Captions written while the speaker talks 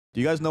Do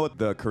you guys know what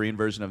the Korean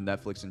version of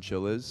Netflix and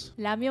chill is?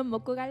 라면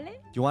먹고 갈래?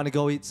 Do you want to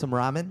go eat some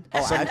ramen?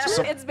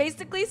 It's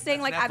basically saying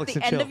like at Netflix the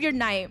and end chill. of your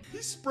night. He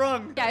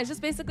sprung. Yeah, it's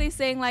just basically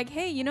saying like,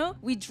 hey, you know,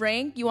 we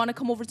drank. You want to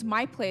come over to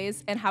my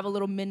place and have a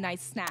little midnight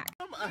snack?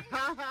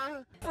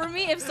 For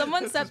me, if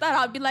someone said that,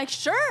 I'd be like,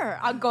 sure,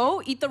 I'll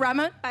go eat the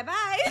ramen. Bye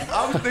bye.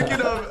 I'm thinking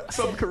of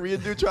some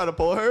Korean dude trying to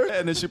pull her,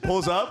 and then she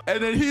pulls up,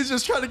 and then he's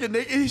just trying to get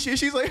naked.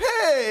 She's like,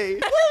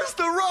 hey, where's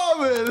the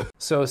ramen?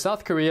 So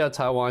South Korea,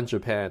 Taiwan,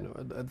 Japan,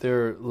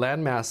 their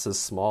landmass is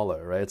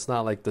smaller, right? It's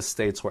not like the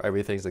States where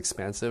everything's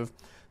expansive.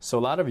 So a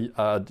lot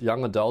of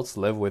young adults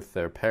live with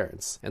their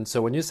parents. And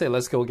so when you say,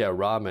 let's go get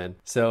ramen,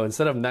 so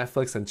instead of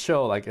Netflix and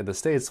chill, like in the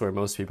States where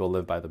most people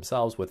live by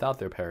themselves without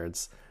their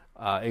parents,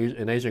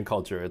 in Asian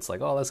culture, it's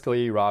like, oh, let's go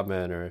eat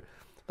ramen, or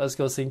let's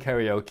go sing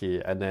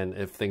karaoke, and then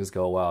if things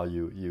go well,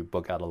 you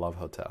book out a love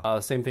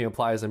hotel. Same thing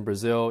applies in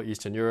Brazil,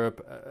 Eastern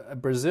Europe.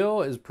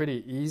 Brazil is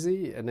pretty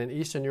easy, and then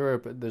Eastern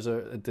Europe,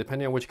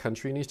 depending on which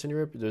country in Eastern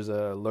Europe, there's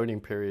a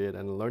learning period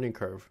and a learning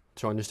curve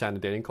to understand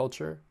the dating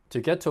culture. To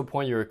get to a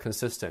point you're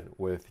consistent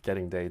with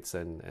getting dates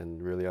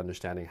and really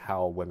understanding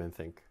how women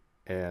think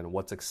and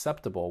what's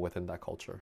acceptable within that culture.